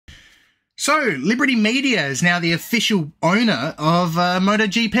So, Liberty Media is now the official owner of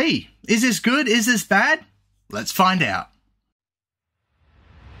MotoGP. Is this good? Is this bad? Let's find out.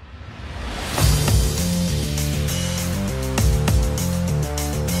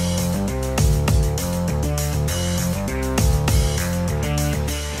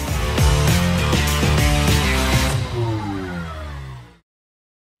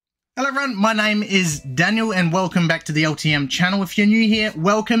 Hello everyone, my name is Daniel and welcome back to the LTM channel. If you're new here,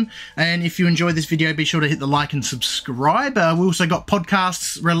 welcome, and if you enjoyed this video, be sure to hit the like and subscribe. We also got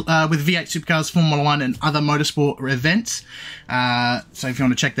podcasts with V8 Supercars, Formula 1 and other motorsport events, so if you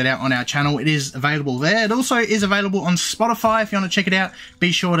want to check that out on our channel, it is available there. It also is available on Spotify. If you want to check it out,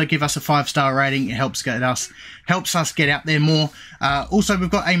 be sure to give us a 5-star rating. It helps us get out there more. Also, we've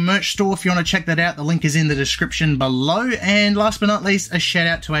got a merch store if you want to check that out. The link is in the description below. And last but not least, a shout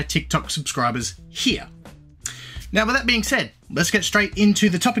out to our TikTok subscribers here. Now, with that being said, let's get straight into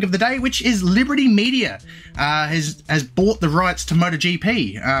the topic of the day, which is Liberty Media has bought the rights to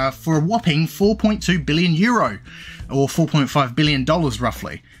MotoGP for a whopping €4.2 billion, or $4.5 billion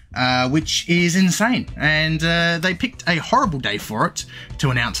roughly. Which is insane, and they picked a horrible day for it to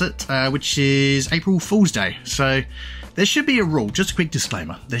announce it, which is April Fool's Day. So there should be a rule, just a quick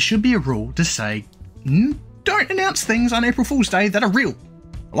disclaimer, there should be a rule to say don't announce things on April Fool's Day that are real.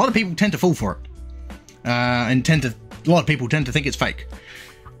 A lot of people tend to fall for it, and a lot of people tend to think it's fake.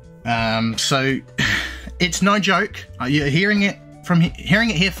 So it's no joke. You're hearing it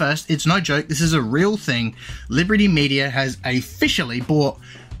here first. It's no joke. This is a real thing. Liberty Media has officially bought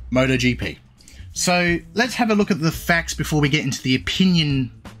MotoGP. So let's have a look at the facts before we get into the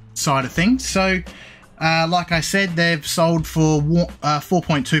opinion side of things. So like I said, they've sold for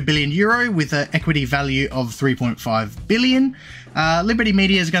 €4.2 billion with an equity value of $3.5 billion. Liberty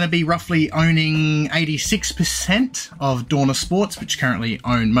Media is going to be roughly owning 86% of Dorna Sports, which currently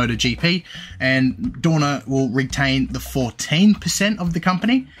own MotoGP, and Dorna will retain the 14% of the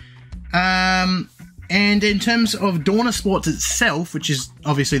company. And in terms of Dorna Sports itself, which is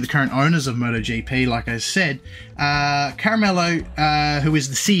obviously the current owners of MotoGP, like I said, Caramello, who is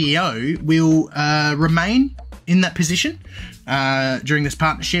the CEO, will remain in that position during this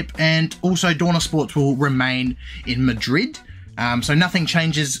partnership, and also Dorna Sports will remain in Madrid. So nothing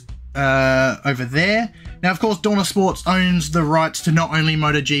changes over there. Now, of course, Dorna Sports owns the rights to not only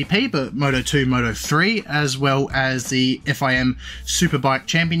MotoGP, but Moto2, Moto3, as well as the FIM Superbike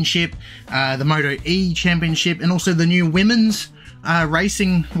Championship, the Moto E Championship, and also the new Women's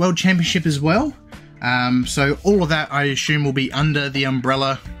Racing World Championship as well. So all of that, I assume, will be under the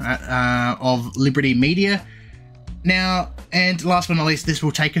umbrella of Liberty Media. Now, and last but not least, this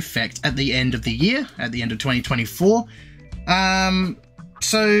will take effect at the end of the year, at the end of 2024.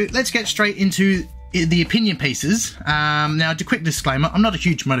 So let's get straight into the opinion pieces. Now, a quick disclaimer, I'm not a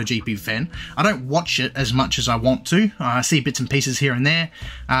huge MotoGP fan. I don't watch it as much as I want to. I see bits and pieces here and there.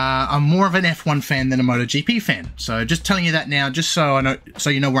 I'm more of an F1 fan than a MotoGP fan. So just telling you that now, just so I know, so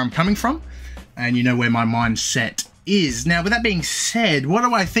you know where I'm coming from, and you know where my mindset is. Now, with that being said, what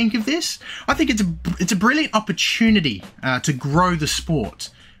do I think of this? I think it's a brilliant opportunity to grow the sport.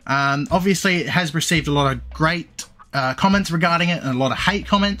 Obviously, it has received a lot of great comments regarding it, and a lot of hate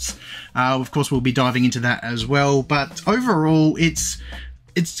comments. Of course, we'll be diving into that as well. But overall, it's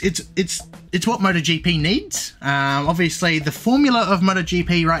what MotoGP needs. Obviously, the formula of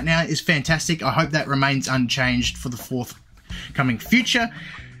MotoGP right now is fantastic. I hope that remains unchanged for the forthcoming future.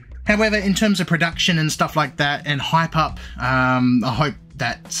 However, in terms of production and stuff like that, and hype up, I hope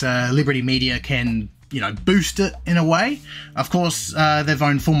that Liberty Media can, boost it in a way. Of course, they've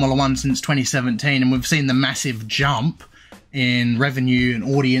owned Formula 1 since 2017, and we've seen the massive jump in revenue and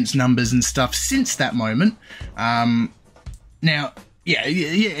audience numbers and stuff since that moment. Now, yeah,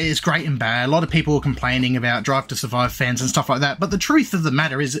 it's great and bad. A lot of people are complaining about Drive to Survive fans and stuff like that, but the truth of the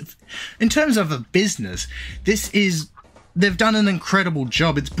matter is, in terms of a business, they've done an incredible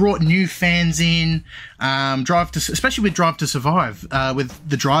job. It's brought new fans in, especially with Drive to Survive, with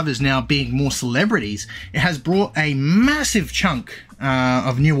the drivers now being more celebrities. It has brought a massive chunk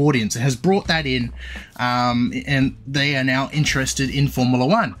of new audience. It has brought that in, and they are now interested in Formula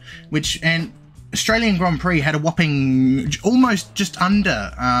 1, and Australian Grand Prix had a whopping almost just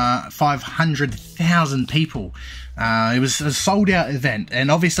under 500,000 people. It was a sold-out event,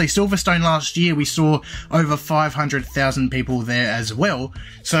 and obviously Silverstone last year we saw over 500,000 people there as well.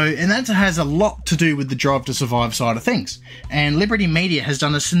 So, and that has a lot to do with the Drive to Survive side of things. And Liberty Media has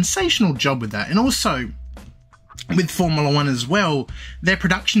done a sensational job with that, and also with Formula 1 as well, their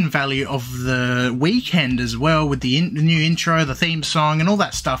production value of the weekend as well, with the new intro, the theme song and all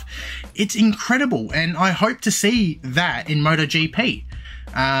that stuff, it's incredible, and I hope to see that in MotoGP.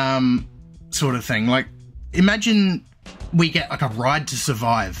 sort of thing. Like, imagine we get like a Ride to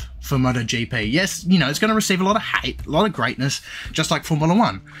Survive for MotoGP. Yes, you know, it's going to receive a lot of hate, a lot of greatness, just like Formula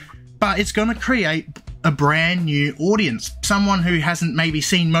 1. But it's going to create a brand new audience. Someone who hasn't maybe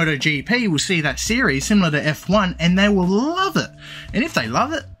seen MotoGP will see that series, similar to F1, and they will love it. And if they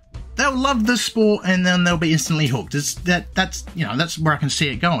love it, they'll love the sport, and then they'll be instantly hooked. That's where I can see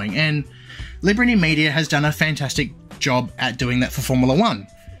it going. And Liberty Media has done a fantastic job at doing that for Formula 1.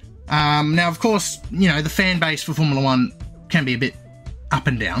 Now, of course, you know, the fan base for Formula 1 can be a bit up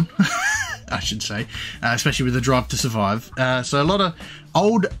and down, I should say, especially with the Drive to Survive. So a lot of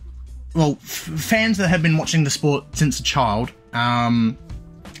old, fans that have been watching the sport since a child,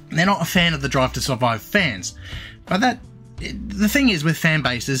 they're not a fan of the Drive to Survive fans. But the thing is with fan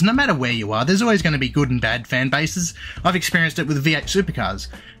bases, no matter where you are, there's always going to be good and bad fan bases. I've experienced it with V8 supercars.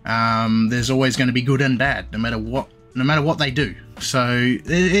 There's always going to be good and bad, no matter what they do. So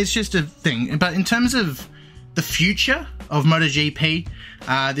it's just a thing. But in terms of the future of MotoGP,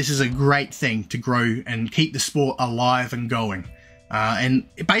 this is a great thing to grow and keep the sport alive and going. And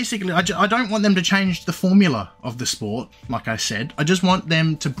basically, I don't want them to change the formula of the sport, like I said. I just want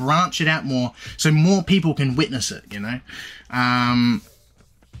them to branch it out more so more people can witness it, you know. And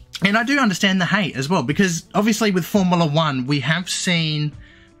I do understand the hate as well, because obviously with Formula 1, we have seen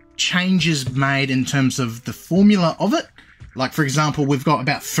changes made in terms of the formula of it. Like, for example, we've got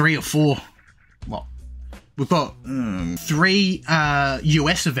about 3 or 4, we've got 3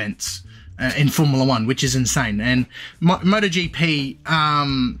 US events in Formula 1, which is insane. And MotoGP,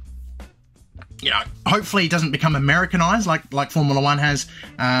 you know, hopefully it doesn't become Americanized like Formula 1 has,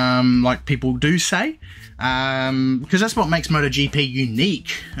 like people do say, because that's what makes MotoGP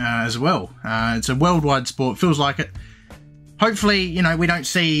unique as well. It's a worldwide sport, feels like it. Hopefully, you know, we don't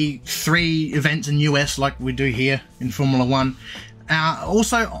see 3 events in US like we do here in Formula 1.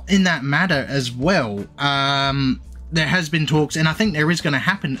 Also, in that matter as well, there has been talks, and I think there is going to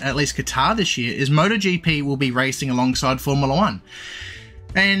happen, at least Qatar this year, is MotoGP will be racing alongside Formula 1.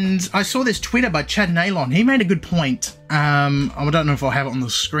 And I saw this Twitter by Chad Nalon. He made a good point. I don't know if I'll have it on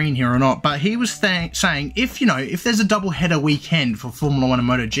the screen here or not, but he was saying, if there's a double-header weekend for Formula 1 and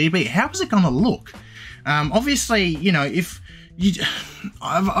MotoGP, how is it going to look? Obviously, you know,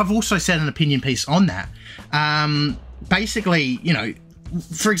 I've also said an opinion piece on that. Basically, you know,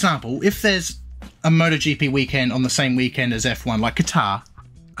 for example, if there's a MotoGP weekend on the same weekend as F1, like Qatar,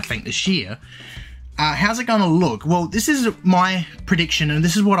 I think this year, how's it going to look? Well, this is my prediction, and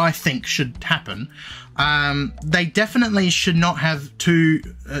this is what I think should happen. They definitely should not have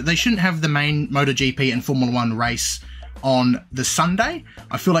they shouldn't have the main MotoGP and Formula 1 race on the Sunday.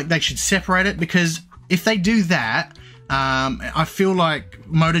 I feel like they should separate it, because if they do that, I feel like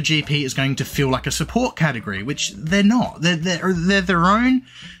MotoGP is going to feel like a support category, which they're not. They're their own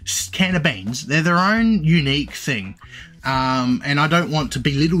can of beans. They're their own unique thing. And I don't want to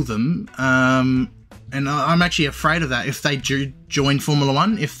belittle them. And I'm actually afraid of that if they do join Formula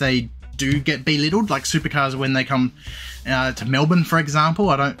 1, if they do get belittled, like supercars when they come to Melbourne, for example.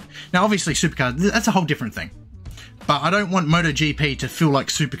 Now, obviously, supercars, that's a whole different thing. But I don't want MotoGP to feel like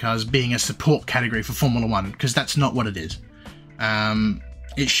supercars being a support category for Formula 1, because that's not what it is.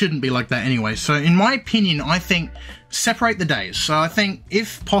 It shouldn't be like that anyway. So in my opinion, I think separate the days. So I think,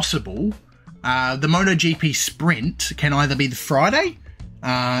 if possible, the MotoGP sprint can either be the Friday.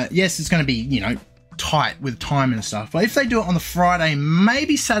 Yes, it's going to be, you know, tight with time and stuff, but if they do it on the Friday,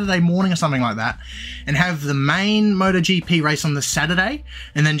 maybe Saturday morning or something like that, and have the main MotoGP race on the Saturday,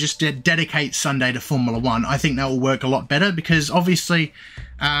 and then just dedicate Sunday to Formula 1, I think that will work a lot better, because obviously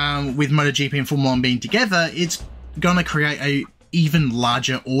with MotoGP and Formula 1 being together, it's going to create a even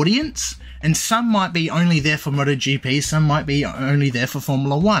larger audience, and some might be only there for MotoGP, some might be only there for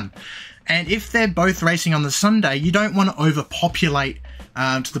Formula 1. And if they're both racing on the Sunday, you don't want to overpopulate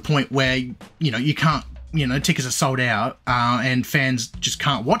to the point where, you know, you can't, you know, tickets are sold out and fans just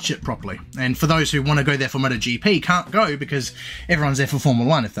can't watch it properly. And for those who want to go there for MotoGP, can't go because everyone's there for Formula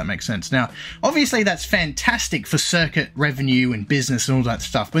 1, if that makes sense. Now, obviously that's fantastic for circuit revenue and business and all that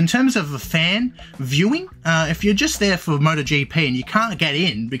stuff. But in terms of the fan viewing, if you're just there for MotoGP and you can't get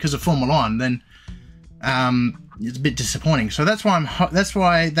in because of Formula 1, then it's a bit disappointing. So that's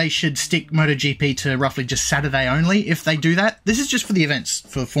why they should stick MotoGP to roughly just Saturday only. If they do that, this is just for the events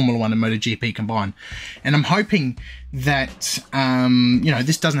for Formula 1 and MotoGP combined. And I'm hoping that you know,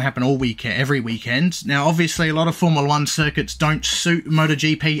 this doesn't happen all weekend, every weekend. Now, obviously, a lot of Formula 1 circuits don't suit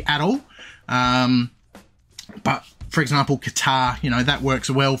MotoGP at all. But for example, Qatar, you know, that works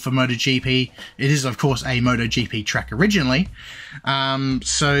well for MotoGP. It is, of course, a MotoGP track originally.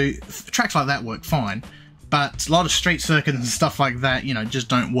 So tracks like that work fine. but a lot of street circuits and stuff like that, you know, just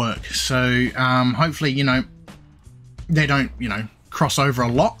don't work. So hopefully, you know, they don't, you know, cross over a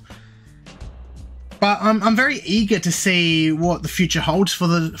lot. But I'm very eager to see what the future holds for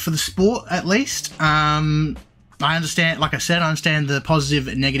the sport, at least. I understand, like I said, I understand the positive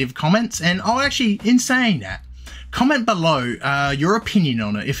and negative comments, and I'll actually, in saying that, comment below your opinion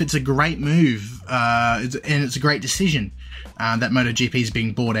on it, if it's a great move and it's a great decision that MotoGP is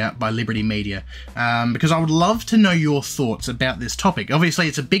being bought out by Liberty Media, because I would love to know your thoughts about this topic. Obviously,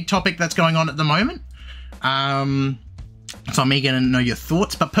 it's a big topic that's going on at the moment, so I'm eager to know your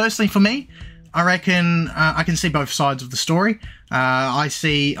thoughts, but personally for me, I reckon I can see both sides of the story. I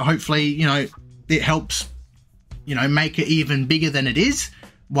see, hopefully, you know, it helps, you know, make it even bigger than it is,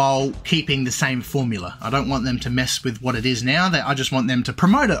 while keeping the same formula. I don't want them to mess with what it is now. I just want them to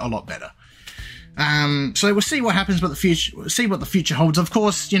promote it a lot better. So we'll see what happens, what the future holds. Of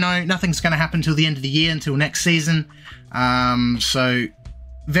course, you know, nothing's going to happen until the end of the year, until next season. So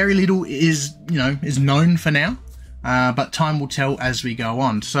very little is known for now, but time will tell as we go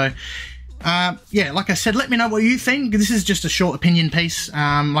on. So yeah, like I said, let me know what you think. This is just a short opinion piece.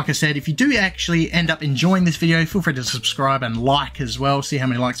 Like I said, if you do actually end up enjoying this video, feel free to subscribe and like as well, see how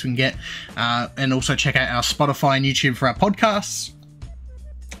many likes we can get, and also check out our Spotify and YouTube for our podcasts.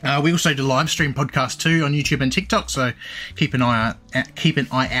 We also do live stream podcasts too on YouTube and TikTok, so keep an eye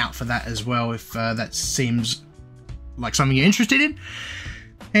out for that as well, if that seems like something you're interested in.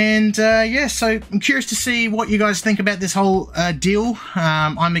 And yeah, so I'm curious to see what you guys think about this whole deal.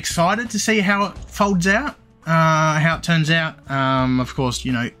 I'm excited to see how it folds out, how it turns out. Of course,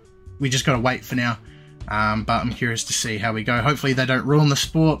 you know, we just got to wait for now. But I'm curious to see how we go. Hopefully they don't ruin the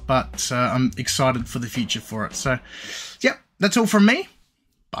sport, but I'm excited for the future for it. So, yep, that's all from me.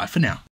 Bye for now.